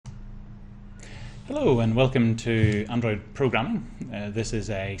Hello and welcome to Android Programming. This is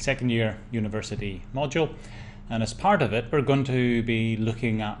a second year university module, and as part of it we're going to be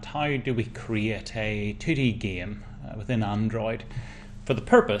looking at how do we create a 2D game within Android for the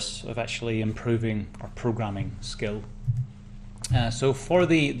purpose of actually improving our programming skill. So for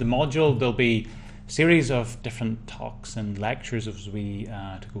the module there'll be a series of different talks and lectures as we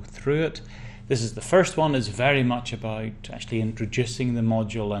to go through it. This is the first one, is very much about actually introducing the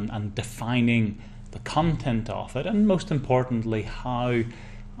module and defining the content of it, and most importantly how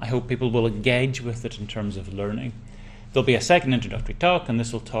I hope people will engage with it in terms of learning. There'll be a second introductory talk, and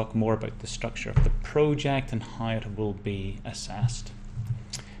this will talk more about the structure of the project and how it will be assessed.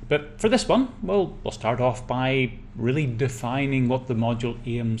 But for this one, we'll start off by really defining what the module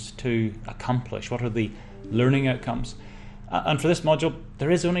aims to accomplish. What are the learning outcomes? And for this module,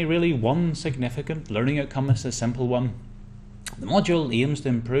 there is only really one significant learning outcome. It's a simple one. The module aims to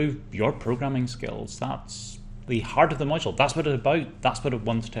improve your programming skills. That's the heart of the module. That's what it's about. That's what it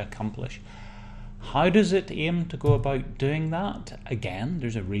wants to accomplish. How does it aim to go about doing that? Again,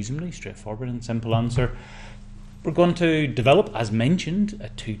 there's a reasonably straightforward and simple answer. We're going to develop, as mentioned, a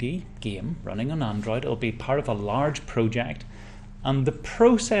 2D game running on Android. It'll be part of a large project, and the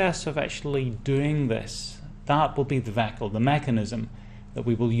process of actually doing this, that will be the vehicle, the mechanism that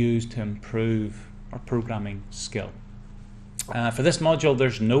we will use to improve our programming skill. For this module,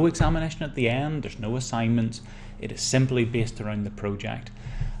 there's no examination at the end, there's no assignments. It is simply based around the project.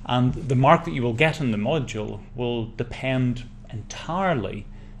 And the mark that you will get in the module will depend entirely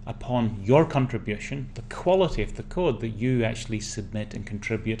upon your contribution, the quality of the code that you actually submit and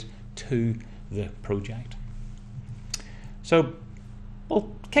contribute to the project. So we'll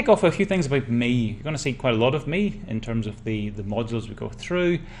kick off with a few things about me. You're going to see quite a lot of me in terms of the modules we go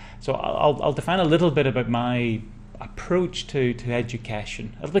through. So I'll define a little bit about my approach to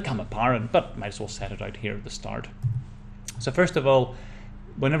education. It'll become apparent, but might as well set it out here at the start. So first of all,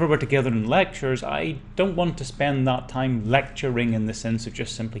 whenever we're together in lectures, I don't want to spend that time lecturing in the sense of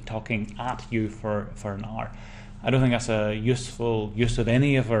just simply talking at you for an hour. I don't think that's a useful use of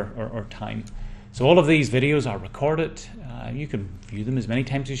any of our time. So all of these videos are recorded. You can view them as many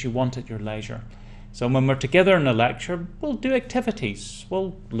times as you want at your leisure. So when we're together in a lecture, we'll do activities.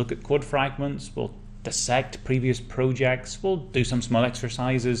 We'll look at code fragments, we'll dissect previous projects, we'll do some small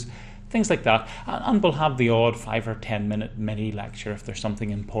exercises, things like that, and we'll have the odd 5 or 10 minute mini lecture if there's something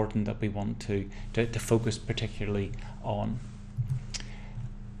important that we want to focus particularly on.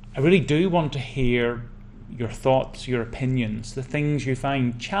 I really do want to hear your thoughts, your opinions, the things you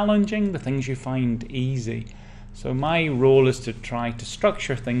find challenging, the things you find easy. So my role is to try to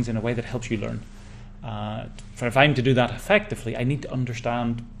structure things in a way that helps you learn. If I'm to do that effectively, I need to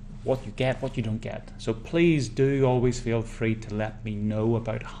understand what you get, what you don't get. So please do always feel free to let me know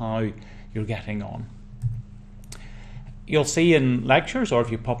about how you're getting on. You'll see in lectures, or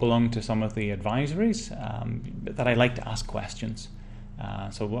if you pop along to some of the advisories, that I like to ask questions.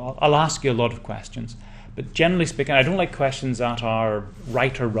 So I'll ask you a lot of questions. But generally speaking, I don't like questions that are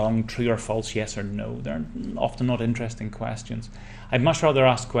right or wrong, true or false, yes or no. They're often not interesting questions. I'd much rather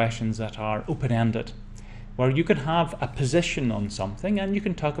ask questions that are open-ended, where you can have a position on something and you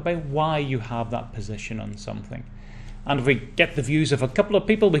can talk about why you have that position on something. And if we get the views of a couple of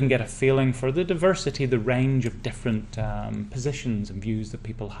people, we can get a feeling for the diversity, the range of different positions and views that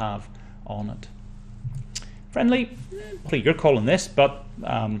people have on it. Friendly, you're calling this, but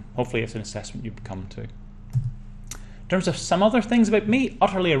hopefully it's an assessment you've come to. In terms of some other things about me,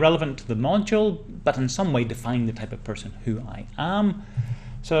 utterly irrelevant to the module, but in some way define the type of person who I am.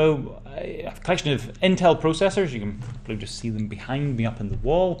 So I have a collection of Intel processors. You can probably just see them behind me up in the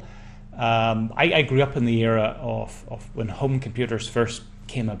wall. I grew up in the era of when home computers first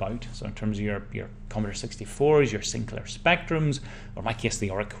came about. So in terms of your Commodore 64s, your Sinclair Spectrums, or in my case the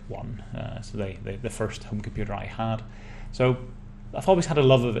Oric 1, so the first home computer I had. So I've always had a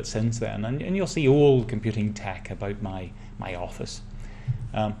love of it since then, and you'll see old computing tech about my office.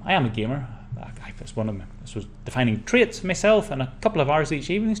 I am a gamer. This was defining traits myself, and a couple of hours each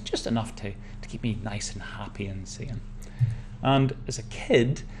evening is just enough to keep me nice and happy and sane. And as a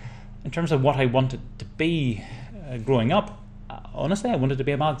kid, in terms of what I wanted to be growing up, honestly, I wanted to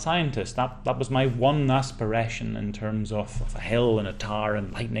be a mad scientist. That was my one aspiration in terms of a hill and a tower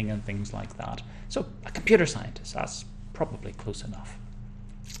and lightning and things like that. So a computer scientist, that's probably close enough.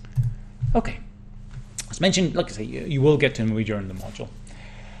 Okay, as mentioned, like I say, you will get to know me during the module.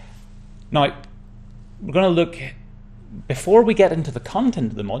 Now, we're going to look, before we get into the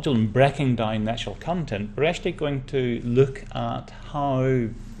content of the module and breaking down the actual content, we're actually going to look at how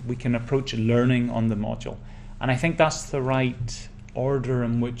we can approach learning on the module. And I think that's the right order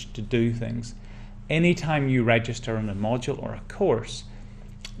in which to do things. anytime you register on a module or a course,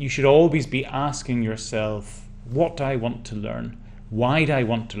 you should always be asking yourself, what do I want to learn? Why do I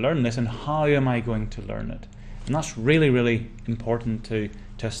want to learn this? And how am I going to learn it? And that's really, really important to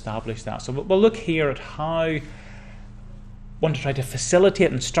establish that. So we'll look here at how I want to try to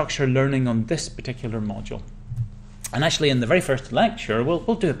facilitate and structure learning on this particular module. And actually in the very first lecture,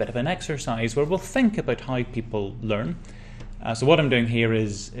 we'll do a bit of an exercise where we'll think about how people learn. So what I'm doing here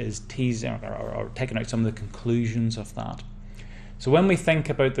is teasing or taking out some of the conclusions of that. So when we think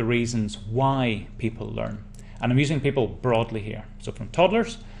about the reasons why people learn, and I'm using people broadly here, so from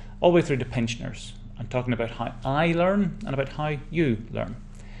toddlers all the way through to pensioners, I'm talking about how I learn and about how you learn.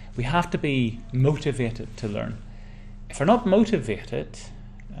 We have to be motivated to learn. If we're not motivated,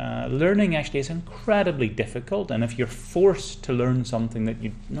 learning actually is incredibly difficult, and if you're forced to learn something that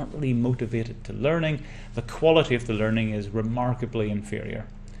you're not really motivated to learning, the quality of the learning is remarkably inferior,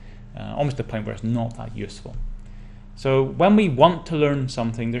 almost to the point where it's not that useful. So when we want to learn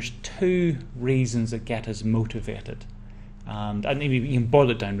something, there's two reasons that get us motivated, and maybe you can boil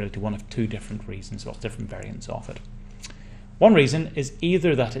it down really to one of two different reasons, or different variants of it. One reason is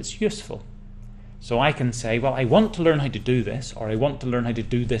either that it's useful. So I can say, well, I want to learn how to do this, or I want to learn how to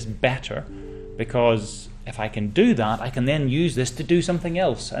do this better, because if I can do that, I can then use this to do something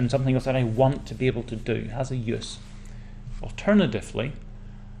else, and something else that I want to be able to do. It has a use. Alternatively,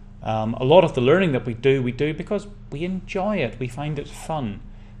 a lot of the learning that we do because we enjoy it, we find it fun.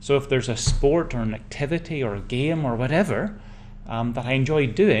 So if there's a sport or an activity or a game or whatever that I enjoy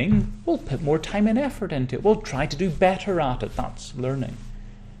doing, we'll put more time and effort into it. We'll try to do better at it. That's learning.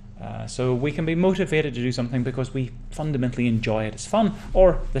 So we can be motivated to do something because we fundamentally enjoy it, it's fun,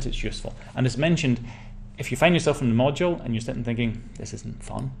 or that it's useful. And as mentioned, if you find yourself in the module and you're sitting thinking, this isn't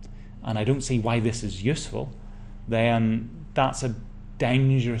fun, and I don't see why this is useful, then that's a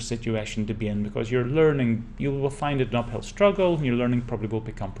dangerous situation to be in, because your learning, you will find it an uphill struggle, and your learning probably will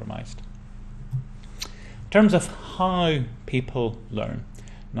be compromised. In terms of how people learn,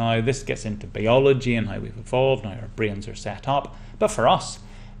 now this gets into biology and how we've evolved, and how our brains are set up, but for us,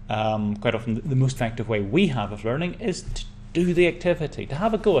 quite often the most effective way we have of learning is to do the activity, to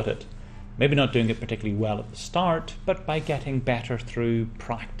have a go at it. Maybe not doing it particularly well at the start, but by getting better through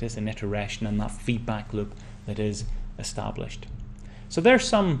practice and iteration and that feedback loop that is established. So there's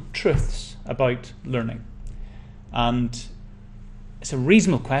some truths about learning. And it's a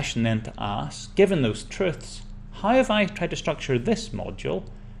reasonable question then to ask, given those truths, how have I tried to structure this module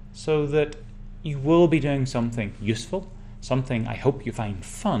so that you will be doing something useful, something I hope you find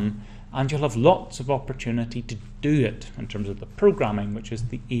fun, and you'll have lots of opportunity to do it in terms of the programming, which is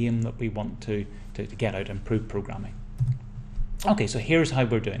the aim that we want to get out, improve programming. Okay, so here's how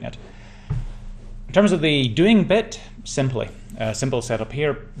we're doing it. In terms of the doing bit, simple setup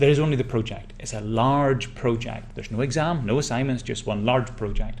here, there is only the project. It's a large project. There's no exam, no assignments, just one large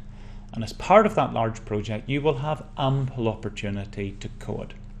project. And as part of that large project, you will have ample opportunity to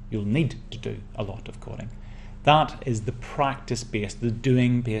code. You'll need to do a lot of coding. That is the practice-based, the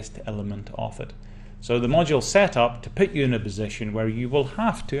doing-based element of it. So the module's set up to put you in a position where you will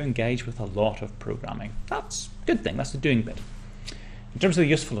have to engage with a lot of programming. That's a good thing, that's the doing bit. In terms of the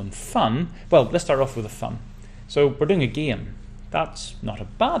useful and fun, well, let's start off with the fun. So we're doing a game. That's not a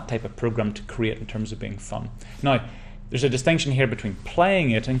bad type of program to create in terms of being fun. Now, there's a distinction here between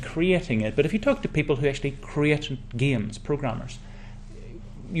playing it and creating it, but if you talk to people who actually create games, programmers,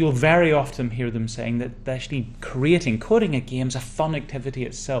 you'll very often hear them saying that actually coding a game is a fun activity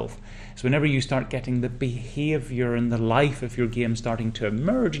itself. So whenever you start getting the behavior and the life of your game starting to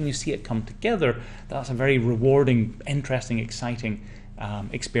emerge and you see it come together, that's a very rewarding, interesting, exciting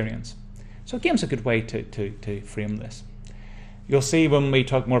experience. So a game's a good way to frame this. You'll see when we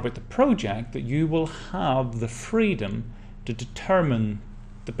talk more about the project that you will have the freedom to determine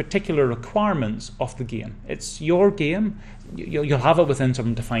the particular requirements of the game. It's your game. You'll have it within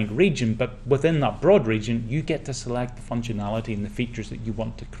some defined region, but within that broad region, you get to select the functionality and the features that you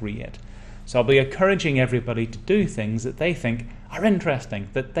want to create. So I'll be encouraging everybody to do things that they think are interesting,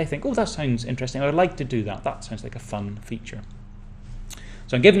 that they think, oh, that sounds interesting, I'd like to do that. That sounds like a fun feature.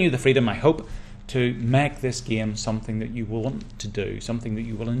 So I'm giving you the freedom, I hope, to make this game something that you will want to do, something that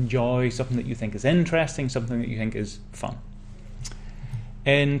you will enjoy, something that you think is interesting, something that you think is fun.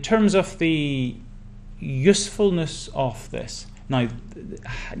 In terms of the usefulness of this, now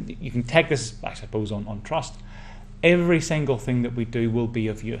you can take this, I suppose, on trust. Every single thing that we do will be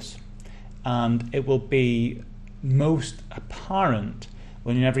of use, and it will be most apparent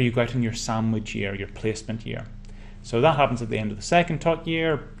whenever you go out in your sandwich year, your placement year. So that happens at the end of the second taught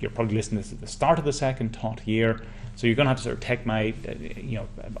year. You're probably listening to this at the start of the second taught year. So you're going to have to sort of take my,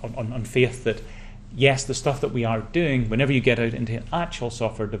 on faith that yes, the stuff that we are doing, whenever you get out into actual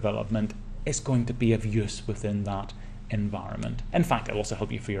software development, is going to be of use within that environment. In fact, it'll also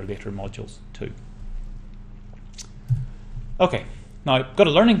help you for your later modules too. Okay, now I've got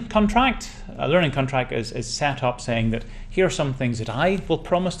a learning contract. A learning contract is set up saying that here are some things that I will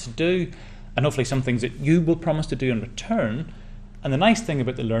promise to do, and hopefully some things that you will promise to do in return. And the nice thing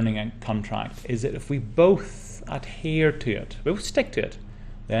about the learning contract is that if we both adhere to it, we both stick to it,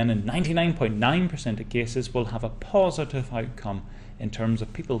 then in 99.9% of cases we'll have a positive outcome in terms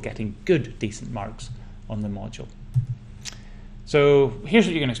of people getting good, decent marks on the module. So here's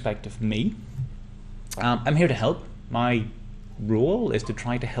what you can expect of me. I'm here to help. My role is to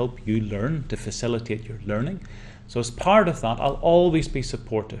try to help you learn, to facilitate your learning. So as part of that, I'll always be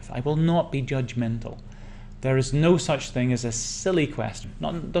supportive. I will not be judgmental. There is no such thing as a silly question.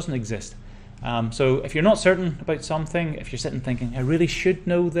 It doesn't exist. So if you're not certain about something, if you're sitting thinking, I really should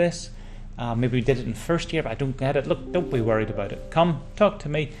know this, maybe we did it in first year, but I don't get it, look, don't be worried about it. Come, talk to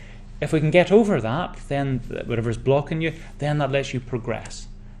me. If we can get over that, then whatever's blocking you, then that lets you progress.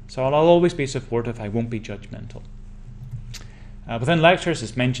 So I'll always be supportive, I won't be judgmental. Within lectures,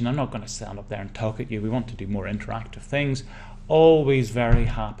 as mentioned, I'm not going to stand up there and talk at you. We want to do more interactive things. Always very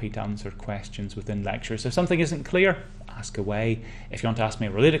happy to answer questions within lectures. If something isn't clear, ask away. If you want to ask me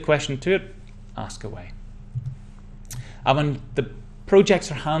a related question to it, ask away. And when the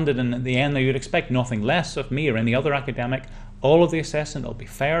projects are handed in at the end, now you'd expect nothing less of me or any other academic. All of the assessment will be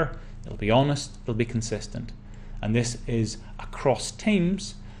fair, it'll be honest, it'll be consistent. And this is across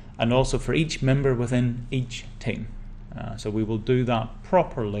teams and also for each member within each team. So we will do that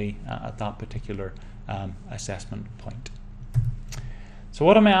properly at that particular assessment point. So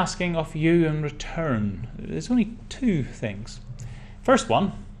what am I asking of you in return? There's only two things. First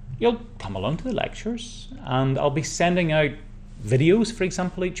one, you'll come along to the lectures and I'll be sending out videos, for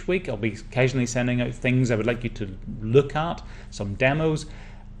example, each week. I'll be occasionally sending out things I would like you to look at, some demos.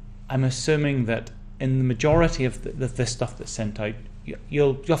 I'm assuming that in the majority of this stuff that's sent out,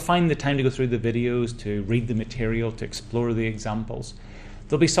 you'll find the time to go through the videos, to read the material, to explore the examples.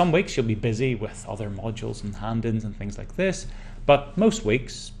 There'll be some weeks you'll be busy with other modules and hand-ins and things like this, but most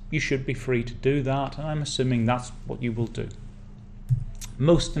weeks you should be free to do that, and I'm assuming that's what you will do.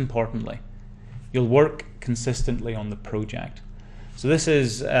 Most importantly, you'll work consistently on the project. So this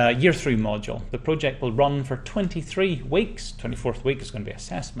is a year 3 module. The project will run for 23 weeks. 24th week is going to be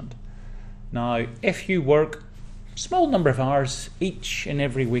assessment. Now, if you work a small number of hours each and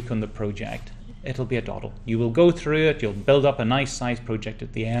every week on the project, it'll be a doddle. You will go through it, you'll build up a nice size project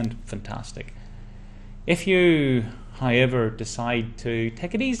at the end, fantastic. If you, however, decide to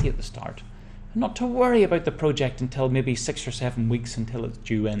take it easy at the start, and not to worry about the project until maybe 6 or 7 weeks until it's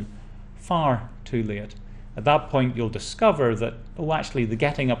due in, far too late. At that point you'll discover that, oh, actually the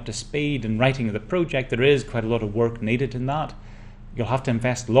getting up to speed and writing of the project, there is quite a lot of work needed in that. You'll have to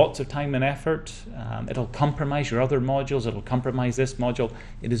invest lots of time and effort. It'll compromise your other modules, it'll compromise this module.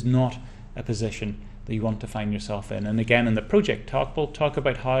 It is not a position that you want to find yourself in. And again, in the project talk, we'll talk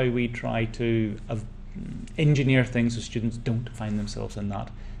about how we try to engineer things so students don't find themselves in that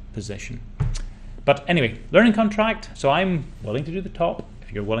position. But anyway, learning contract, so I'm willing to do the top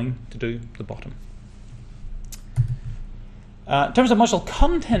if you're willing to do the bottom. In terms of module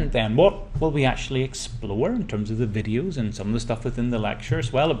content then, what will we actually explore in terms of the videos and some of the stuff within the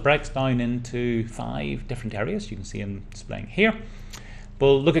lectures? Well, it breaks down into 5 different areas. You can see them displaying here.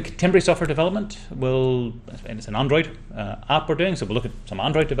 We'll look at contemporary software development. And it's an Android app we're doing, so we'll look at some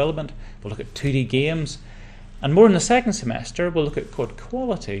Android development. We'll look at 2D games. And more in the second semester, we'll look at code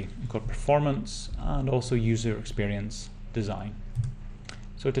quality, code performance, and also user experience design.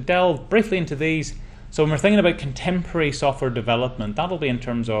 So to delve briefly into these, so when we're thinking about contemporary software development, that'll be in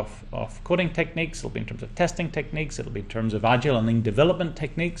terms of coding techniques, it'll be in terms of testing techniques, it'll be in terms of agile and lean development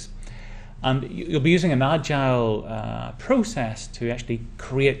techniques. And you'll be using an agile process to actually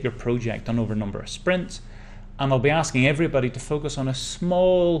create your project done over a number of sprints. And I'll be asking everybody to focus on a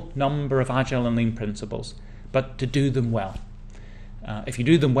small number of agile and lean principles, but to do them well. If you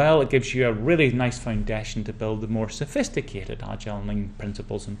do them well, it gives you a really nice foundation to build the more sophisticated agile and lean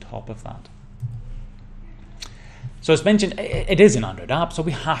principles on top of that. So as mentioned, it is an Android app, so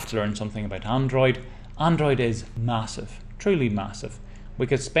we have to learn something about Android. Android is massive, truly massive. We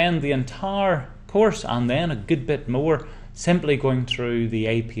could spend the entire course and then a good bit more simply going through the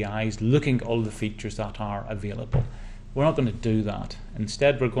APIs, looking at all the features that are available. We're not going to do that.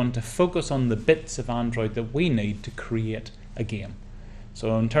 Instead, we're going to focus on the bits of Android that we need to create a game.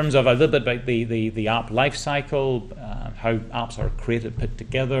 So in terms of a little bit about the app lifecycle, how apps are created, put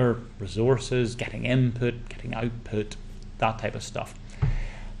together, resources, getting input, getting output, that type of stuff.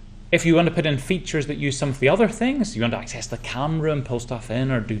 If you want to put in features that use some of the other things, you want to access the camera and pull stuff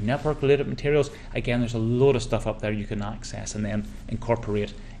in or do network-related materials, again, there's a load of stuff up there you can access and then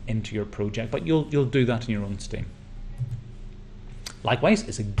incorporate into your project. But you'll do that in your own steam. Likewise,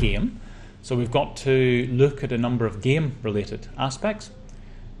 it's a game. So we've got to look at a number of game-related aspects.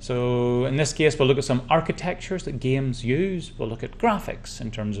 So in this case, we'll look at some architectures that games use. We'll look at graphics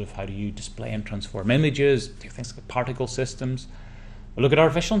in terms of how do you display and transform images, do things like particle systems. We'll look at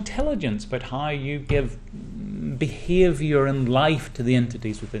artificial intelligence, about how you give behavior and life to the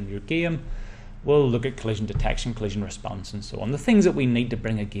entities within your game. We'll look at collision detection, collision response, and so on. The things that we need to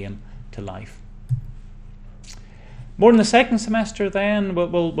bring a game to life. More in the second semester then,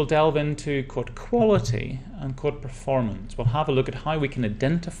 we'll delve into code quality and code performance. We'll have a look at how we can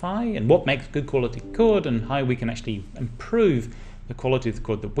identify and what makes good quality code and how we can actually improve the quality of the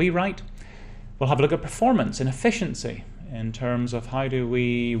code that we write. We'll have a look at performance and efficiency in terms of how do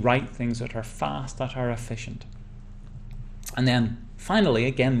we write things that are fast, that are efficient. And then finally,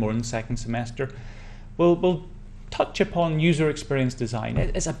 again more in the second semester, we'll touch upon user experience design.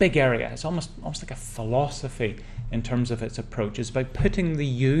 It's a big area. It's almost like a philosophy in terms of its approach. It's about putting the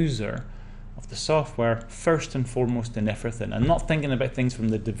user of the software first and foremost in everything and not thinking about things from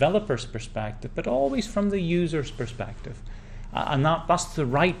the developer's perspective, but always from the user's perspective. And that's the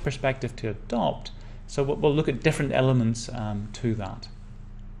right perspective to adopt. So we'll look at different elements to that.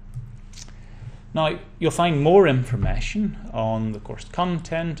 Now, you'll find more information on the course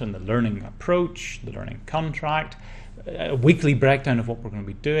content and the learning approach, the learning contract, a weekly breakdown of what we're going to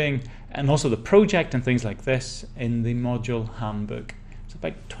be doing, and also the project and things like this in the module handbook. It's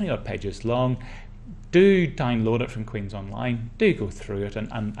about 20 odd pages long. Do download it from Queen's Online. Do go through it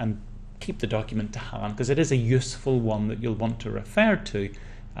and keep the document to hand, because it is a useful one that you'll want to refer to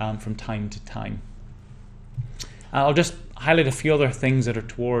from time to time. I'll just highlight a few other things that are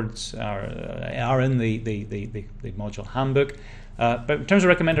towards are in the module handbook. But in terms of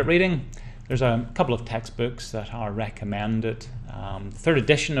recommended reading, there's a couple of textbooks that are recommended. The third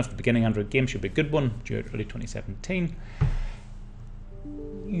edition of the Beginning Android Game should be a good one, due out early 2017.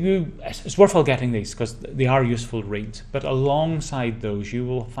 It's worthwhile getting these because they are useful reads. But alongside those, you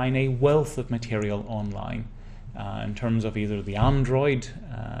will find a wealth of material online. In terms of either the Android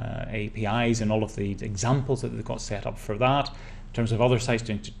APIs and all of the examples that they've got set up for that, in terms of other sites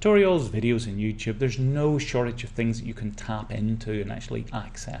doing tutorials, videos on YouTube, there's no shortage of things that you can tap into and actually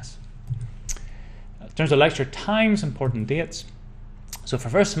access. In terms of lecture times, important dates. So for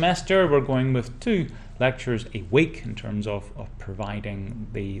first semester, we're going with 2 lectures a week in terms of providing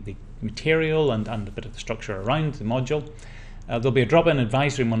the material and a bit of the structure around the module. There'll be a drop-in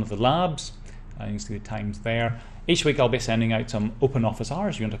advisory in one of the labs. You can see the times there. Each week I'll be sending out some open office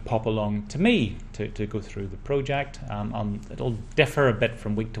hours. You want to pop along to me to go through the project. It'll differ a bit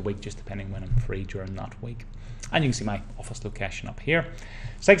from week to week, just depending when I'm free during that week. And you can see my office location up here.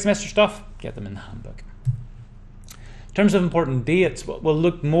 Second semester stuff, get them in the handbook. In terms of important dates, we'll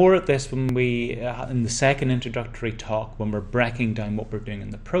look more at this when in the second introductory talk, when we're breaking down what we're doing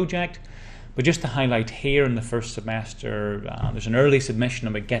in the project. But just to highlight here in the first semester, there's an early submission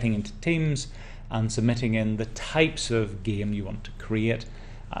about getting into teams and submitting in the types of game you want to create,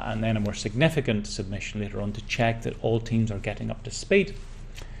 and then a more significant submission later on to check that all teams are getting up to speed.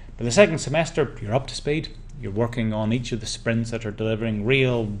 By the second semester, you're up to speed. You're working on each of the sprints that are delivering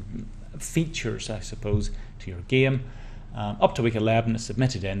real features, I suppose, to your game. Up to week 11 is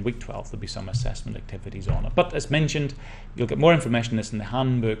submitted in. Week 12 there'll be some assessment activities on it. But as mentioned, you'll get more information on this in the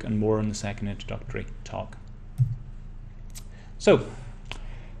handbook and more in the second introductory talk. So,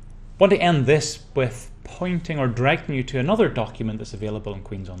 I want to end this with pointing or directing you to another document that's available in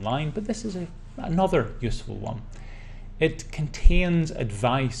Queen's Online, but this is another useful one. It contains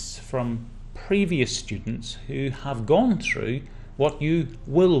advice from previous students who have gone through what you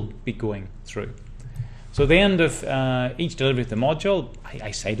will be going through. So at the end of each delivery of the module, I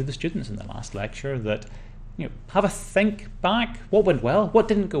say to the students in the last lecture that have a think back. What went well? What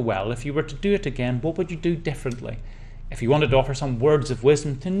didn't go well? If you were to do it again, what would you do differently? If you wanted to offer some words of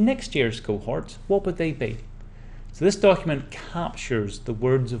wisdom to next year's cohorts, what would they be? So this document captures the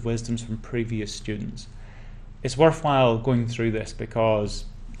words of wisdom from previous students. It's worthwhile going through this because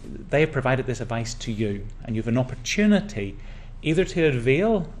they have provided this advice to you, and you have an opportunity either to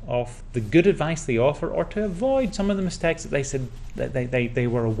avail of the good advice they offer or to avoid some of the mistakes that they said that they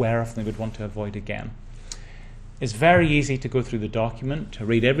were aware of and they would want to avoid again. It's very easy to go through the document, to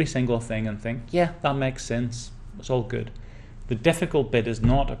read every single thing and think, yeah, that makes sense, it's all good. The difficult bit is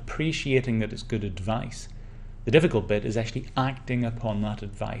not appreciating that it's good advice. The difficult bit is actually acting upon that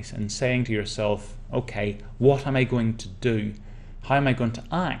advice and saying to yourself, okay, what am I going to do? How am I going to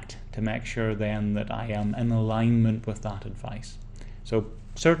act to make sure then that I am in alignment with that advice. So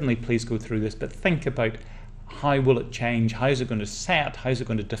certainly please go through this, but think about how will it change, how is it going to set, how is it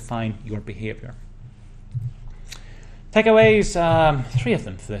going to define your behaviour. Takeaways, 3 of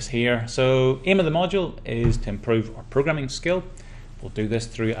them for this here. So aim of the module is to improve our programming skill. We'll do this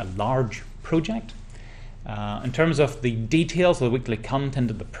through a large project. In terms of the details of the weekly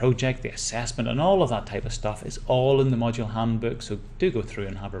content of the project, the assessment and all of that type of stuff is all in the module handbook, so do go through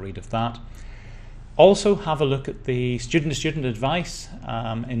and have a read of that. Also have a look at the student-to-student advice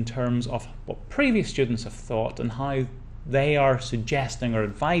in terms of what previous students have thought and how they are suggesting or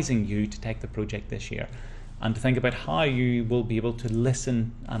advising you to take the project this year, and to think about how you will be able to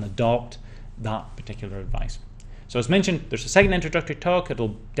listen and adopt that particular advice. So as mentioned, there's a second introductory talk.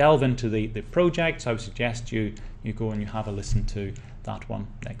 It'll delve into the project, so I would suggest you go and you have a listen to that one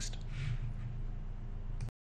next.